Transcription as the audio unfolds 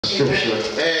scripture.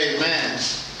 Amen.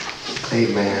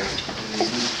 Amen.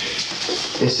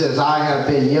 It says, I have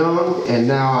been young and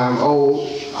now I'm old,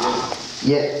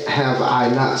 yet have I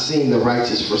not seen the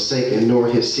righteous forsaken, nor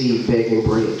his seed begging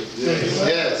bread.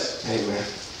 Yes. Amen.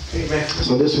 Amen.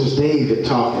 So this was David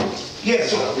talking.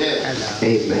 Yes, sir. Yes.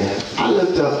 Amen. I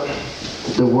looked up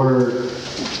the word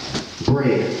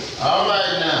bread. All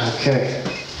right now. Okay.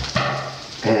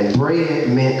 And bread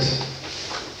meant,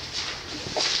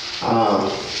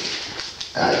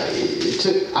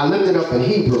 I looked it up in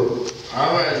Hebrew.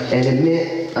 All right now. And it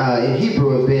meant, in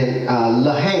Hebrew, it meant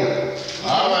Lahem.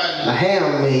 All right now.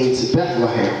 Lahem means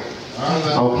Bethlehem. All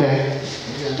right. Okay?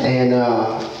 And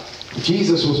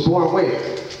Jesus was born where?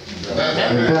 In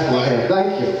Bethlehem.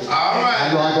 Thank you. All right. I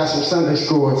know I got some Sunday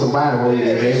school and some Bible reading.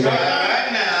 Amen. All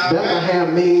right now.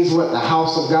 Bethlehem means what? The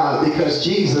house of God, because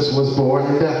Jesus was born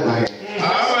in Bethlehem.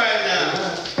 All right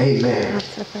now. Amen.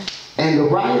 And the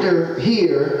writer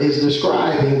here is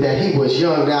describing that he was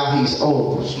young, now he's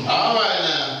old. All right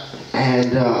now.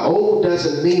 And old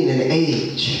doesn't mean an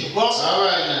age. All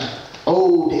right now.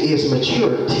 Old is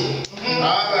maturity.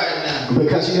 All right now.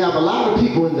 Because you have a lot of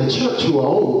people in the church who are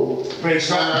old, Praise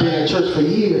God. been in church for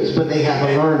years, but they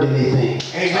haven't learned anything.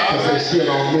 Because they're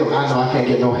still on milk. I know I can't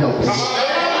get no help. We have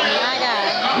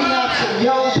some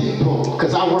young people,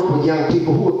 because I work with young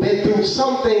people who have been through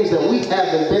some things that we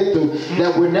haven't been through,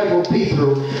 that we'll never be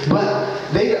through, but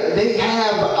they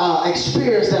have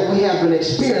experience that we haven't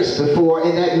experienced before,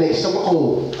 and that makes them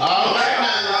old. All right now.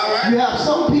 All right. You have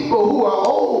some people who are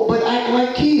old but act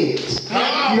like kids.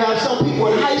 You have some people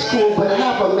in high school but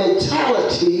have a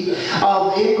mentality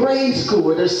of in grade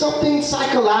school. There's something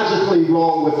psychologically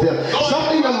wrong with them,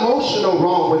 something emotional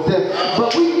wrong with them.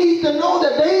 But we need to know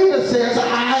that David says,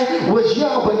 I was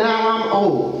young but now I'm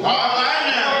old. All right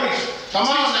now. Come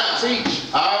on now. Teach.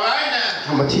 All right now.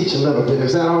 I'm going to teach a little bit.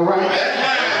 Is that all right?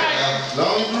 As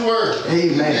long as you word.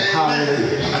 Amen.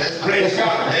 Hallelujah. Praise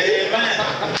God.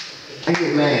 Amen.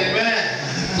 Amen. Amen.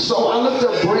 So I looked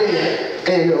up bread,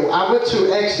 and I went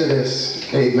to Exodus.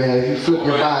 Amen. If you flip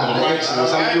your Bible to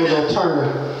Exodus, I'm doing a little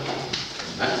turner.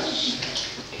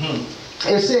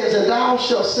 It says, and thou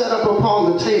shalt set up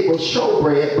upon the table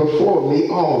showbread before me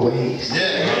always.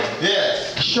 Yeah.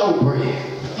 Yes. Showbread.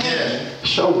 Yeah.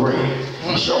 Showbread.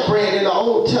 Showbread in the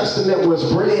Old Testament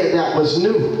was bread that was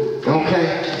new.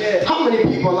 Okay? How many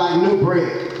people like new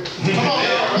bread? Come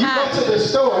on. You go to the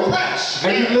store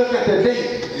and you look at the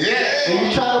date. Yes. And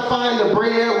you try to find the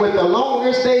bread with the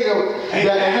longest date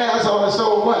that it has on it,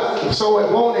 so what? So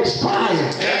it won't expire.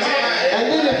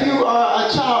 And then if you are a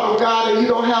child of God and you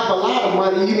don't have a lot of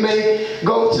money, you may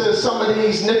go to some of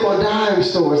these nickel and dime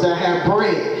stores that have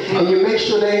bread, and you make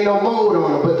sure there ain't no mold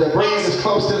on it, but the bread is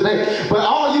close to the date. But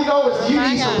all you know is you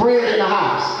need some bread in the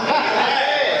house.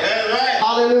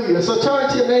 Hallelujah. So turn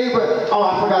to your neighbor. Oh,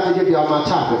 I forgot to give y'all my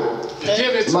topic.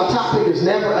 My topic is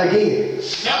never again.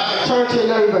 Turn to your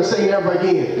neighbor and say never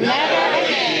again. Never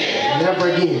again. Never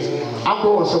again. I'm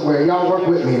going somewhere. Y'all work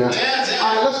with me now. All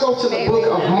right, let's go to the book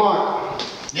of Mark.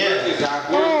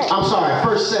 I'm sorry,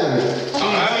 First Samuel. All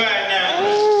right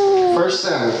now. First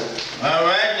Samuel. All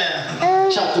right now.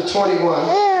 Chapter 21.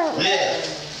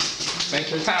 Yes. Take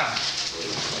your time.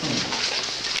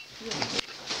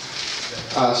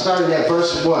 Starting at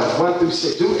verse 1 through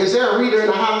 6. Is there a reader in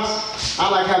the house? I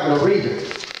like having a reader.